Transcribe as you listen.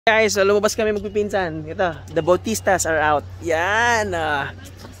Guys, so lumabas kami magpipinsan. Ito, the Bautistas are out. Yan.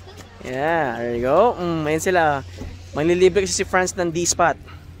 Yeah, there you go. Ayan sila. Manglilibre kasi si Franz ng D-spot.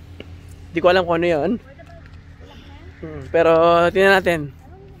 Hindi ko alam kung ano yun. Pero tingnan natin.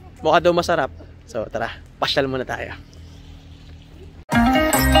 Mukha daw masarap. So tara, pasyal muna tayo.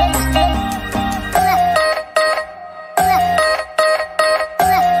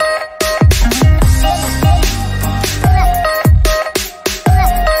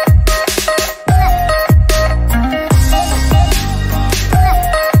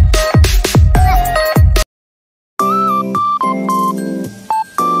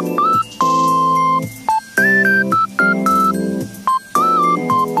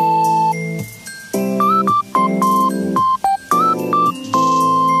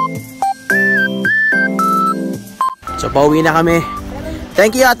 So, pauwi na kami.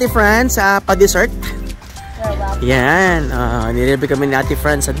 Thank you, Ate Fran, sa pa-dessert. Yan. Nilibre kami ni Ate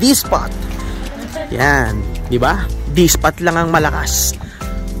Fran sa D-spot. Yan. Diba? D-spot lang ang malakas.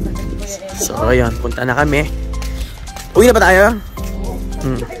 So, ayun. Punta na kami. Uwi na ba tayo?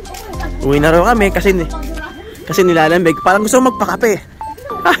 Uwi na rin kami kasi nilalambig. Parang gusto magpakape.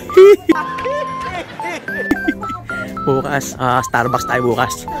 Bukas. Starbucks tayo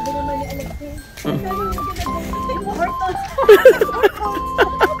bukas.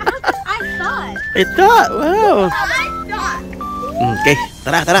 I thought, wow. Okay,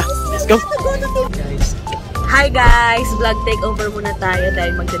 tara. Let's go. Hi guys, vlog takeover muna tayo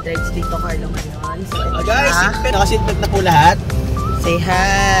dahil magdadrive dito Carlo ngayon. So, guys, naka-seatbelt na po lahat. Say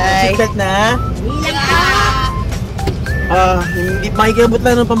hi. Seatbelt na. Hindi makikabot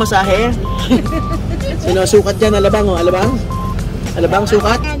lang ng pamasahe. Sino sukat dyan? Alabang, alabang? Alabang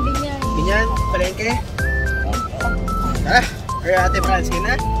sukat? Ganyan, palengke. Tara, kaya Ate Franz, yun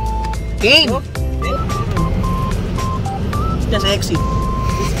na? Game! Yan, sexy.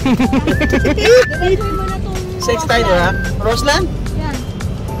 Sexy tayo, ha? Roseland?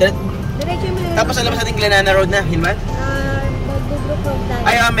 Yan. Diretso mo na. Tapos alam sa ating Glenana Road na, Hilman? Mag-group road tayo.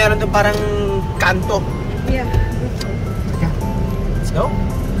 Ay, meron doon parang kanto. Yeah. Let's go.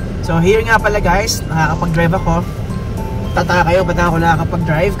 So, here nga pala guys, nakakapag-drive ako. Tataka kayo, ba't ako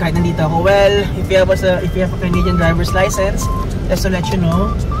nakakapag-drive kahit nandito ako? Well, if you have a Canadian driver's license, just to let you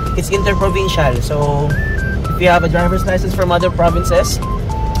know, it's interprovincial. So, if you have a driver's license from other provinces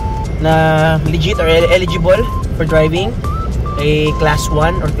na legit or eligible for driving, a class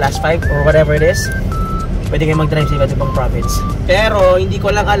 1 or class 5 or whatever it is, pwede kayo mag-drive sa iba't ibang province. Pero, hindi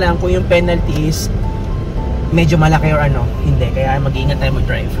ko lang alam kung yung penalty is medyo malaki or ano. Hindi, kaya mag-iingat tayo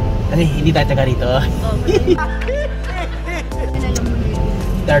mag-drive. Kasi hindi tayo taga rito.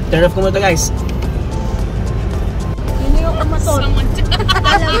 Turn off ko muna guys. Sino yung kumatot?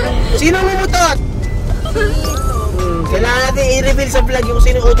 Sino mumutot? Kailangan natin i-reveal sa vlog yung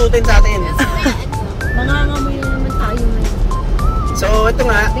sino ututin sa atin. Mangangamoy na naman tayo ngayon. So ito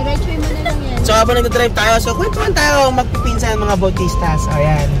nga. Diretso mo na lang yan. So habang nag-drive tayo, so kwentuhan tayo magpipinsan mga Bautistas.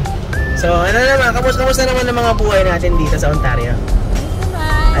 Ayan. So ano naman, kamusta naman ang mga buhay natin dito sa Ontario?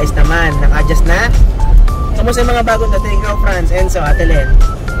 Ayos naman, naka-adjust na. Kamusta yung mga bagong dating? Ikaw, Franz, Enzo, Ate Len?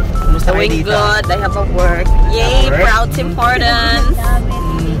 Kamusta kayo dito? Good, I have a work. Yay, proud's important.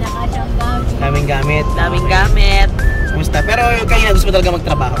 Daming gamit. Daming gamit. Kamusta? Pero kanina gusto mo talaga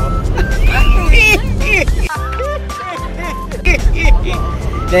magtrabaho?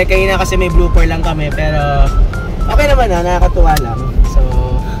 Dahil kanina kasi may blooper lang kami, pero okay naman na, nakakatuwa lang. So,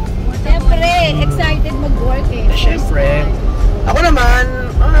 Siyempre, excited mag-work eh. Siyempre. Ako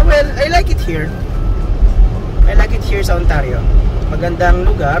naman, well, I like it here. I like it here sa Ontario. Magandang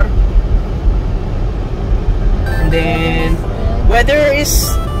lugar. And then, weather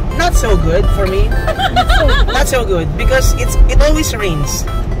is not so good for me. Not so good because it always rains.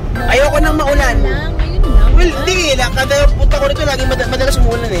 Ayoko nang maulan. Ngayon lang. Well, hindi. Kada punta ko rito, lagi madalas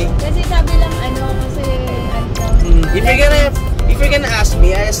umulan eh. Kasi sabi lang kasi If you're gonna ask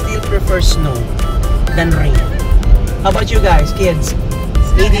me, I still prefer snow than rain. How about you guys, kids?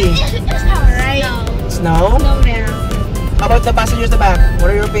 Lady? alright. Snow? Snow there. How about the passengers in the back?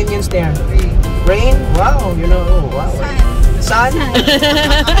 What are your opinions there? Rain? Wow, you know, oh, wow. Sun?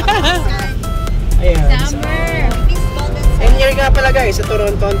 Ayan. Summer. And here nga pala guys, sa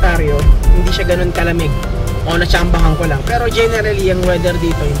Toronto, Ontario, hindi siya ganun kalamig. O, natsambahan ko lang. Pero generally, yung weather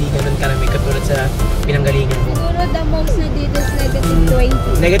dito, hindi ganun kalamig katulad sa pinanggalingan ko. Siguro the most na dito is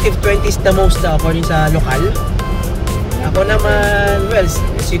 -20. Negative 20 is the most according sa lokal. Ako naman, well,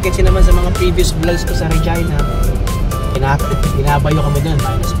 as you can see naman sa mga previous vlogs ko sa Regina, binabayo kami doon,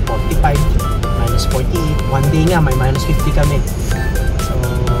 -45, -48. One day nga, may -50 kami. So,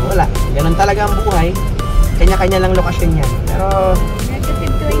 wala. Ganun talaga ang buhay. Kanya-kanya lang lokasyon yan. Pero,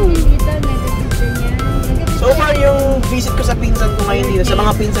 -20 dito sa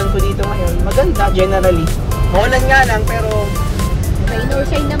mga pinsan ko dito ngayon. Maganda, generally. Maulan nga lang, pero Rain or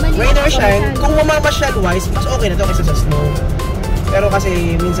shine naman yun. rain or shine, kung mamamasyal wise, mas okay na to kaysa sa snow. Pero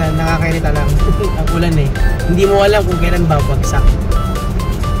kasi minsan nakakairita lang ang ulan eh. Hindi mo alam kung kailan babagsak.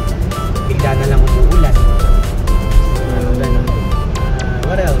 Bigla na lang umuulan.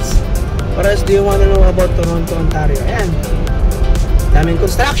 What else? What else do you want to know about Toronto, Ontario? Ayan. Daming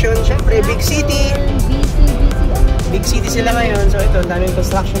construction, syempre, big city. Big city sila ngayon. So ito, daming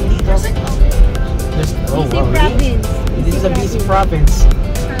construction dito. Oh, BC wow, really? province. This is a BC province.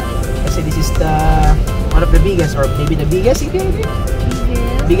 Kasi this is the one of the biggest, or maybe the biggest city.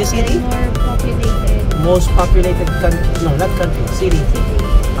 Biggest city? More populated. Most populated country, no, not country, city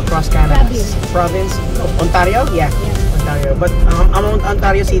across Canada. Province. No, Ontario? Yeah, Ontario. But among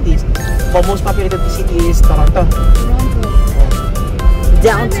Ontario cities, the most populated city is Toronto.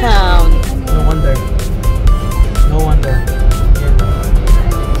 Downtown. No wonder. No wonder. Yeah.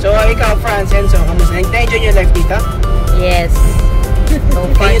 So, ikaw, France, Enzo, kamusta? Na-enjoy your life dito? Yes. So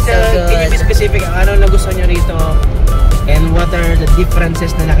far, Can you, so can you be good. specific? Ano nagustuhan nyo rito? And what are the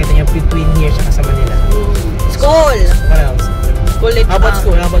differences na nakita nyo between here sa Manila? School. What else? School. How about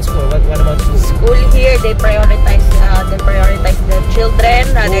school? How about school? What about school? School here, they prioritize the children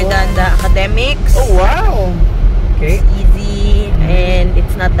rather than the academics. Oh, wow! Okay. It's easy and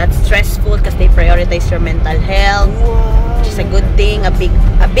it's not that stressful because they prioritize your mental health. Wow. Which is a good thing, a big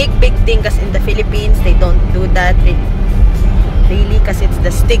thing, because in the Philippines they don't do that really, because it's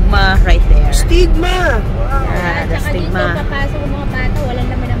the stigma right there. Stigma! Wow. Yeah, the Saka dito, stigma. papasok ang mga bata, wala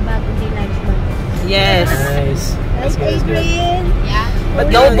naman ang bagong day lunch ba? Yes. Nice. That's good. That's good. Yeah.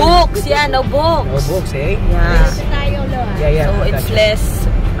 But no books. Yeah, no books. No books, eh? Yeah. Dito tayo, lo. Yeah. So it's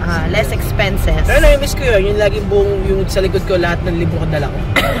Gotcha. less expenses. Pero na-miss ko yun, yung laging buong, yung sa likod ko, lahat ng libro ko dala ko.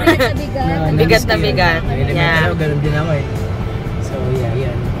 Bigat na bigat. Yeah. Yeah. Ganun din ako eh. So,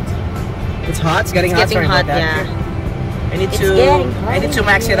 yeah. It's hot. It's getting It's hot. getting Sorry hot, about that. yeah. I need It's to getting I need to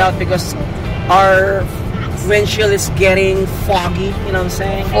max it out because our windshield is getting foggy, you know what I'm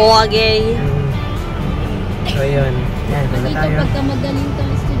saying? Okay. So yun. Yan, wala Dito, tayo. pagka magaling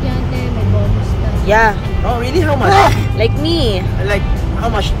kang estudyante, may bonus ka. Yeah. Oh, really? How much? Like me. Like, how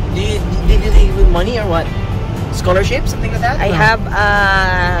much? Did you leave with money or what? Scholarship? Something like that? I No. have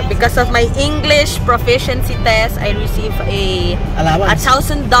because of my English proficiency test, I received a allowance.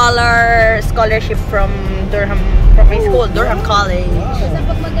 $1,000 scholarship from my school, Durham College. Basta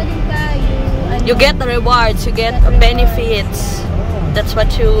pag magaling ka, You get the rewards, you get benefits. That's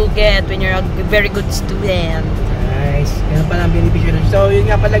what you get when you're a very good student. Nice. Ganun pala ang beneficiary. So, yun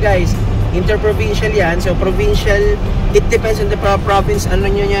nga pala guys, interprovincial yan. So, provincial, it depends on the province,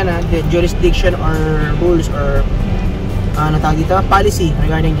 ano nyo yan, the jurisdiction or rules or ano tawag dito, policy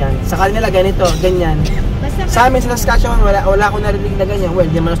regarding dyan. Sa kanila ganito, ganyan. Sa amin sa Saskatchewan, wala akong narinig na ganyan.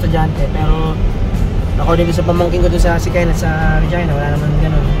 Well, di man estudyante, pero according to sa pamangkin ko doon sa Sikay at sa Regina, wala naman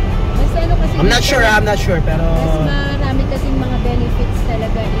ganun. Ano kasi I'm not sure, pero mas marami kasing mga benefits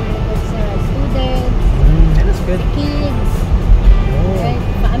talaga in regards sa students, that's good. kids, right,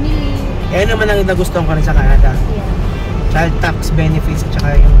 family. Eh naman ang nagustuhan ko rin sa Canada. Yeah. Child tax benefits at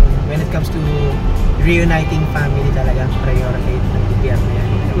saka yung when it comes to reuniting family talaga priority ng gobyerno yan.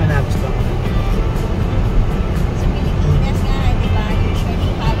 Yan naman nagustuhan ko. Sa Pilipinas nga, di ba, usually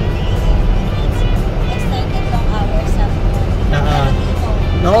holidays, extended long hours sa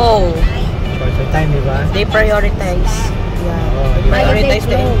No, Short time, di ba? they prioritize. Yeah. Oo, di ba? Prioritize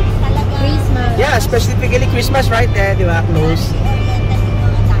the talaga Christmas. Yeah, specifically Christmas right there, di ba? Close. oriented yung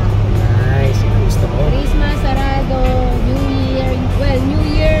mga tao. Nice, yun ang gusto ko. Christmas, sarado, New Year. Well, New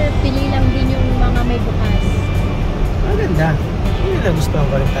Year, pili lang din yung mga may bukas. Maganda. Yun ang nagustuhan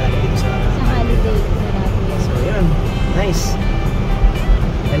ko rin talaga dito sa Sa holiday, marami yan. So yun, nice.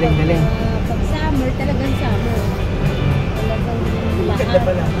 Galing. Pag summer, talagang summer. Talagang lahat. Ganda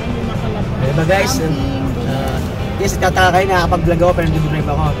pala. Ano nakalabas. Diba guys? Camping, ganyan. Yes, tataka kayo, nakakapag-vlog ako pero nag-drive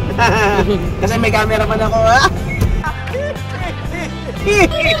ako. Kasi may camera man ako.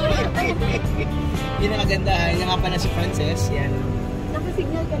 Yun ang maganda. Yan nga pala si Frances. Yan.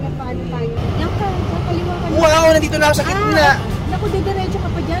 Nakasignal ka na paano tayo. Yan ka, kakaliwa ka na. Wow! Nandito na ako sa gitna. Naku, didiretso ka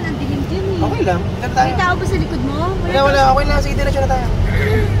pa dyan. Ang dilim dyan eh. Okay lang. Diyan tayo. May tao ba sa likod mo? Wala. Okay lang. Sige, diretso na tayo.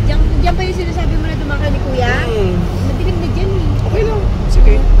 Diyan pa yung sinasabi mo na dumakay ni Kuya? Madilim na dyan eh. Okay lang.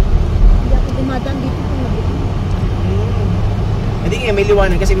 Sige. Hindi ako dumadaan dito kung madilim. Hindi nga, may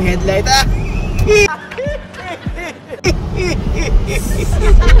liwanag kasi may headlight.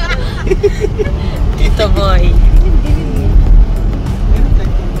 Tito boy. Dilim yan.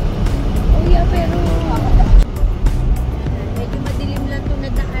 Oh yeah, pero medyo madilim lang itong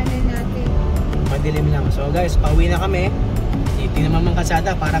nadaanan natin. Madilim lang. So guys, pauwi na kami. Tingnan naman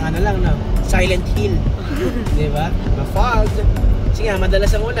kalsada, parang ano lang, no? Silent Hill. Diba? Ma-fog. Kasi nga,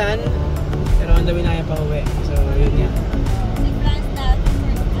 madalas ang ulan. Pero on the way na pa uwi. So, yun yan. Nag-plans natin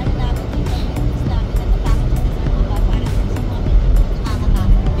for ano namin dito. Business namin. Natatakot kami sa mga para sa mga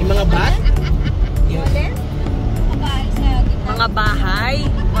nakakatakot. Yung mga bat? Yun. Ulit? Kabahay sa gitna. Mga bahay.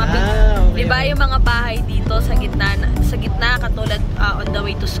 Okay. Diba yung mga bahay dito sa gitna katulad on the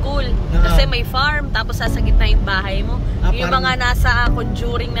way to school. Kasi may farm, tapos sa gitna yung bahay mo. Yung parang... mga nasa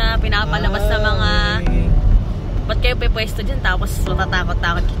conjuring na pinapalabas na mga okay. ba't kayo pwesto dyan tapos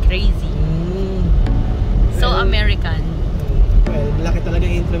matatakot-takot crazy. So Well, American. Well, laki talaga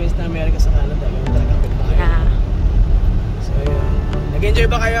yung influence ng Amerika sa Canada. Yung talagang kapitbahay. Yeah. So yun. Nag-enjoy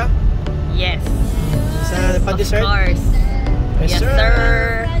ba kayo? Yes. Sa pa-dessert? Of course. Yes, Yes, sir.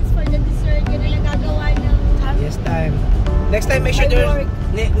 sir. Plans for the dessert. Yun ang nagagawa ng Yes, time. Next time make sure there's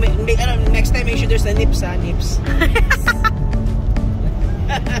next time make sure there's a nips, ha? Nips.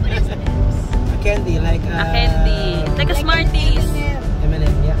 A candy like A candy. Like a Smarties.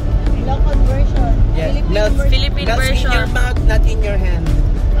 M&M, yeah. local version. Yeah. Philippine Melts in version. your mouth, not in your hand.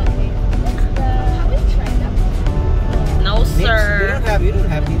 Okay. That's the... How will you try that? No, Nips? sir. You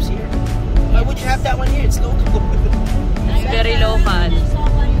don't have nips here. Why would you have that one here? It's local. It's very local.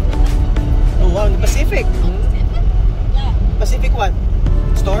 Oh wow, in the Pacific. Yeah. Pacific what?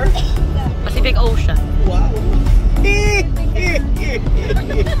 Store? Pacific Ocean. Wow.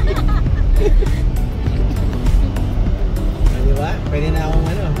 Diba? Pwede na akong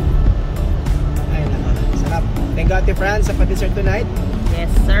ano. Ay, nako. Sarap. Thank God to France sa pa-dessert tonight. Yes,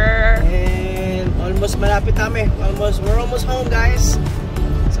 sir. And almost malapit kami. We're almost home, guys.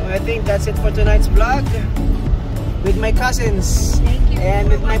 So I think that's it for tonight's vlog. With my cousins. Thank you And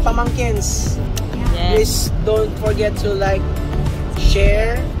for with my pamangkins. Yes. Please don't forget to like,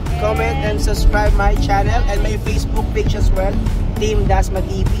 share, comment, and subscribe my channel and my Facebook page as well, Team Dasma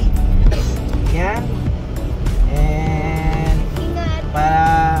TV. Yan. And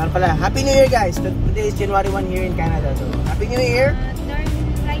para ano pala, Happy New Year, guys. Today is January 1 here in Canada. So Happy New Year. Turn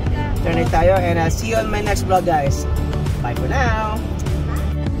right ka. Turn it tayo, and see you on my next vlog, guys. Bye for now.